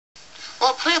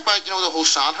Well, play about, the whole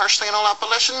Sandhurst thing and all that, but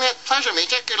listen, mate, pleasure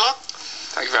meet you. Good luck.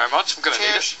 Thank you very much. I'm going to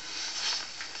need it.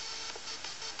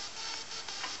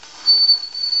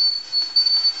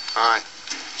 Aye.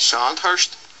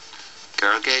 Sandhurst.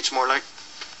 Girl gauge more like.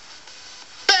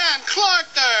 Ben Clark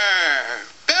there!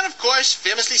 Ben, of course,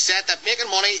 famously said that making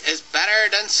money is better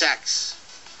than sex.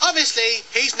 Obviously,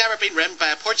 he's never been rimmed by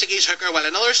a Portuguese hooker while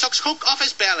another sucks coke off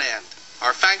his bell end.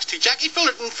 Our thanks to Jackie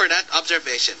Fullerton for that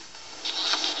observation.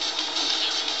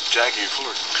 Jackie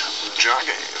Fullerton.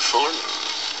 Jackie Fullerton.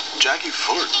 Jackie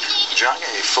Fullerton.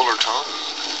 Jackie Fullerton.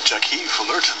 Jackie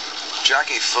Fullerton.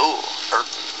 Jackie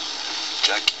Fullerton.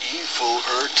 Jackie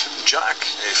Fullerton. Jack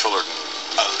A. Fullerton.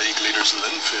 A league leaders in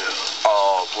Linfield.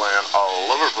 All playing all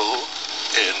Liverpool.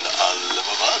 In a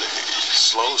Limavady.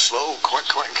 Slow, slow, quick,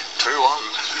 quick. 2-1.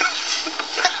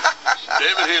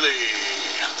 David Healy.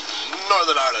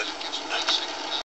 Northern Ireland.